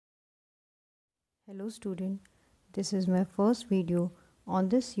Hello student, this is my first video on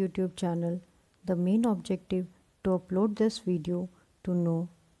this YouTube channel. The main objective to upload this video to know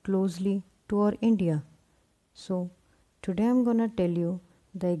closely to our India. So today I'm gonna tell you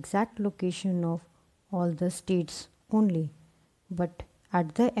the exact location of all the states only. But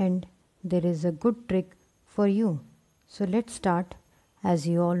at the end there is a good trick for you. So let's start. As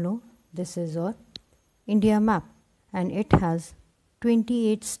you all know, this is our India map and it has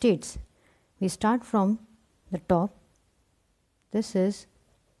 28 states. We start from the top. This is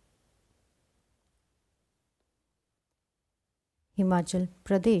Himachal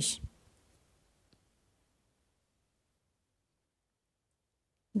Pradesh.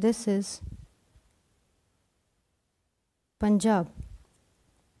 This is Punjab.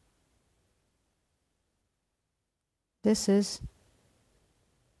 This is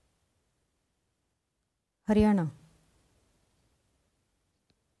Haryana.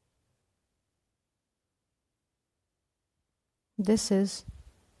 This is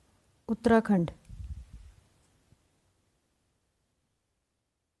Uttarakhand.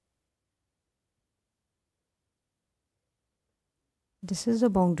 This is the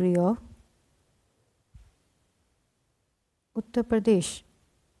boundary of Uttar Pradesh.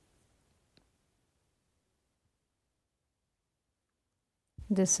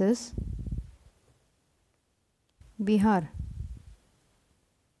 This is Bihar.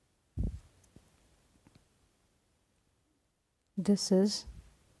 This is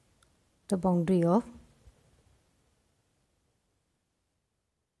the boundary of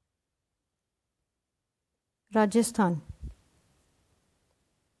Rajasthan.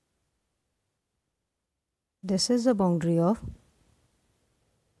 This is the boundary of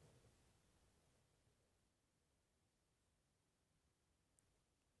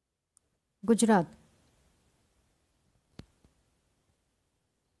Gujarat.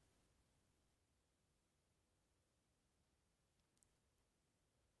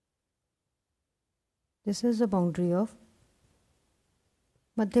 This is the boundary of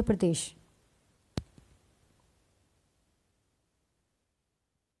Madhya Pradesh.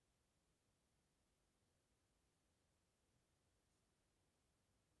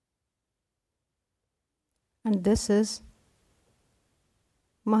 And this is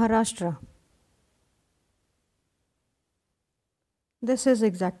Maharashtra. This is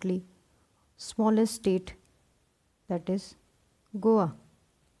exactly smallest state, that is Goa.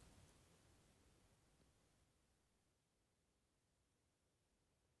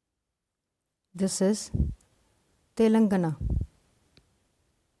 This is Telangana.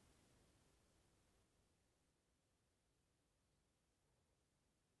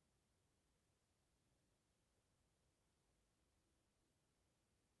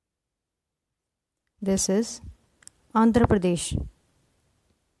 This is Andhra Pradesh.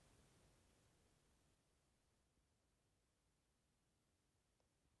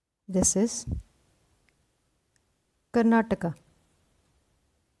 This is Karnataka.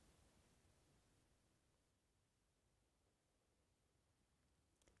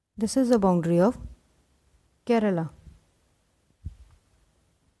 This is the boundary of Kerala.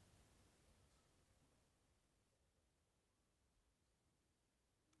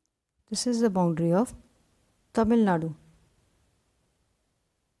 This is the boundary of Tamil Nadu.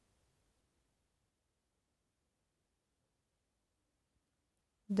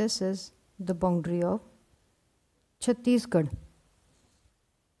 This is the boundary of Chhattisgarh.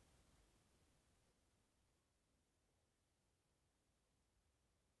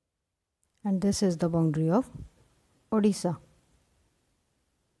 And this is the boundary of Odisha.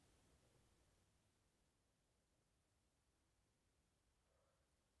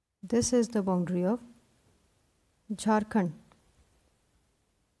 This is the boundary of Jharkhand.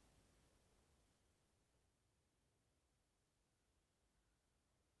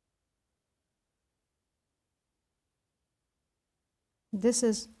 This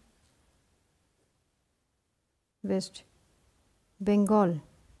is West Bengal.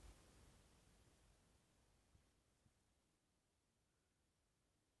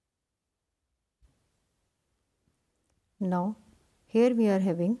 Now, here we are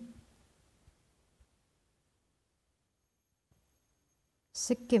having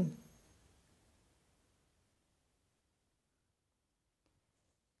Sikkim.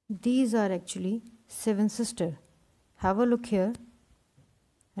 These are actually seven sisters. Have a look here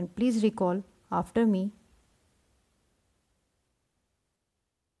and please recall after me,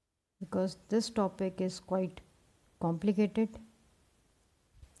 because this topic is quite complicated.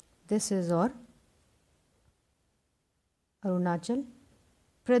 This is our Arunachal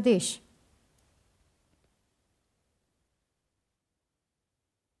Pradesh.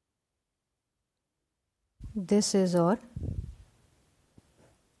 This is the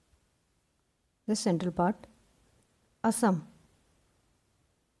central part, Assam.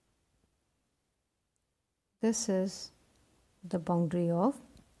 This is the boundary of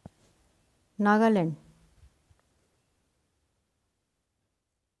Nagaland.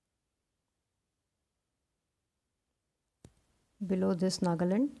 Below this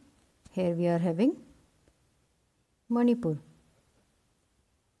Nagaland, here we are having Manipur.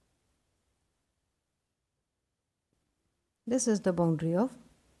 This is the boundary of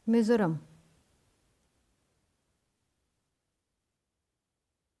Mizoram.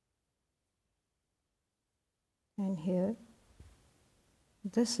 And here,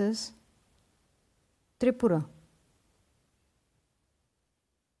 this is Tripura.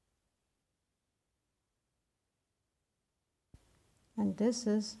 And this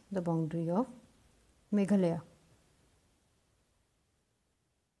is the boundary of Meghalaya.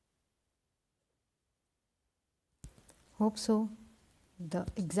 Hope so. The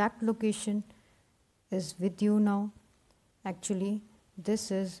exact location is with you now. Actually, this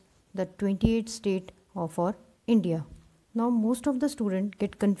is the 28th state of our India. Now most of the students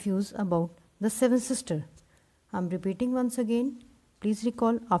get confused about the seven sisters. I am repeating once again. Please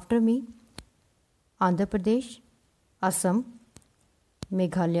recall after me. Andhra Pradesh, Assam,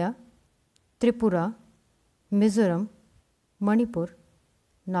 Meghalaya, Tripura, Mizoram, Manipur,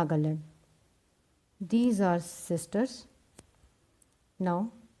 Nagaland. These are sisters.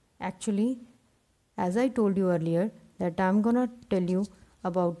 Now actually, as I told you earlier, that I am gonna tell you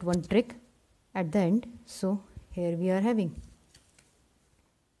about one trick at the end. So here we are having.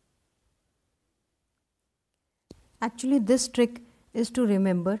 Actually, this trick is to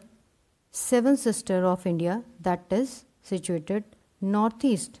remember seven sisters of India that is situated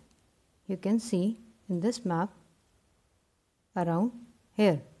northeast. You can see in this map around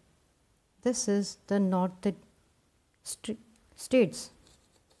here. This is the north states.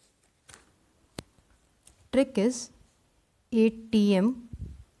 Trick is ATM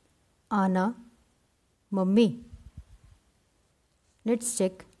Ana Mummy. Let's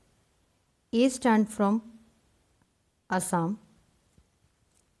check. A stands from Assam,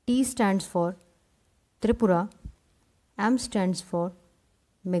 T stands for Tripura, M stands for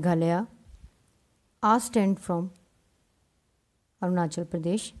Meghalaya, A stands from Arunachal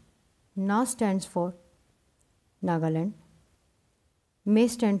Pradesh, Na stands for Nagaland, Me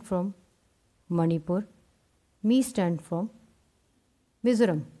stands from Manipur, Me stands from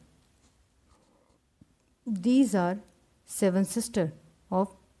Mizoram. These are seven sisters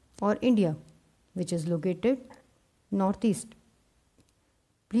of our India, which is located northeast.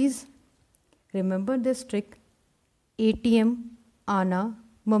 Please remember this trick, ATM Ana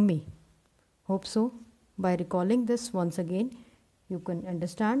Mummy. Hope so. By recalling this once again, you can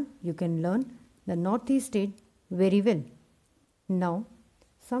understand, you can learn the northeast state very well. Now,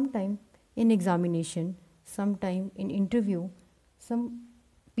 sometime in examination, sometime in interview, some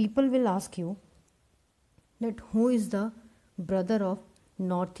people will ask you that who is the brother of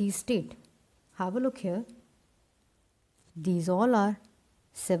northeast state. Have a look here. These all are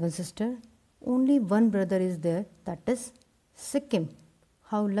seven sisters. Only one brother is there, that is Sikkim.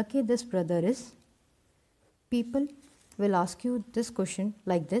 How lucky this brother is. People will ask you this question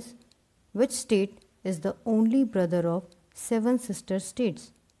like this: which state is the only brother of seven sister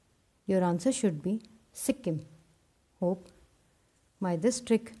states? Your answer should be Sikkim. Hope my this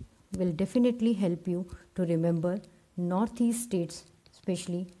trick will definitely help you to remember northeast states,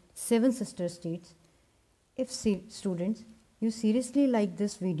 especially seven sister states. If students, you seriously like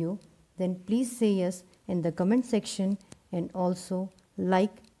this video, then please say yes in the comment section and also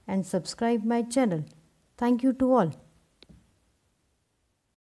like and subscribe my channel. Thank you to all.